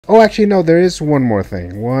Oh, actually, no, there is one more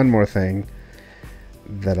thing. One more thing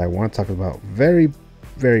that I want to talk about very,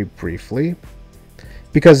 very briefly.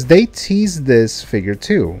 Because they teased this figure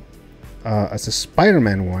too. As a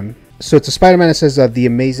Spider-Man one. So it's a Spider-Man that says The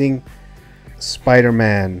Amazing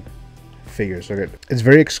Spider-Man figure. So it's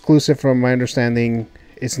very exclusive from my understanding.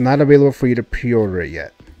 It's not available for you to pre-order it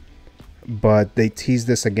yet. But they teased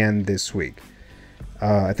this again this week.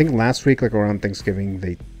 I think last week, like around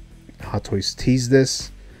Thanksgiving, Hot Toys teased this.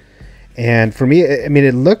 And for me, I mean,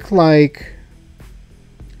 it looked like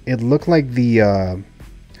the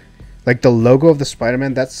like the logo of the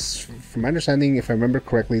Spider-Man. That's, from my understanding, if I remember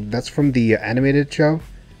correctly, that's from the animated show,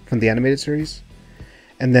 from the animated series.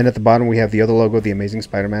 And then at the bottom we have the other logo, The Amazing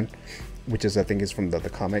Spider-Man, which is, I think, is from the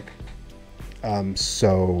comic.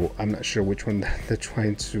 So I'm not sure which one they're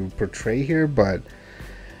trying to portray here, but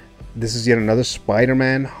this is yet another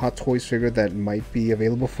Spider-Man Hot Toys figure that might be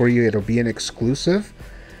available for you. It'll be an exclusive.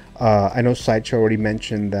 I know Sideshow already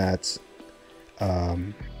mentioned that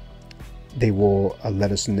they will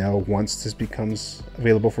let us know once this becomes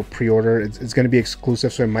available for pre-order. It's going to be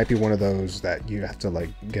exclusive, so it might be one of those that you have to like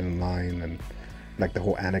get in line, and like the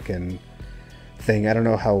whole Anakin thing. I don't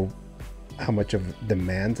know how much of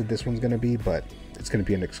demand this one's going to be, but it's going to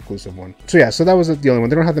be an exclusive one. So yeah, so that was the only one.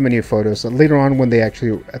 They don't have that many photos. So later on, when they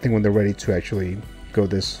actually, I think when they're ready to actually go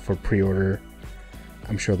this for pre-order,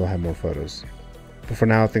 I'm sure they'll have more photos. But for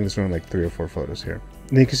now, I think there's only like 3 or 4 photos here.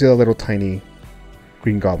 And you can see the little tiny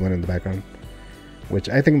Green Goblin in the background, which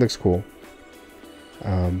I think looks cool.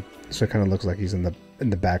 So it kind of looks like he's in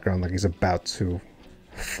the background, like he's about to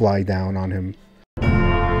fly down on him.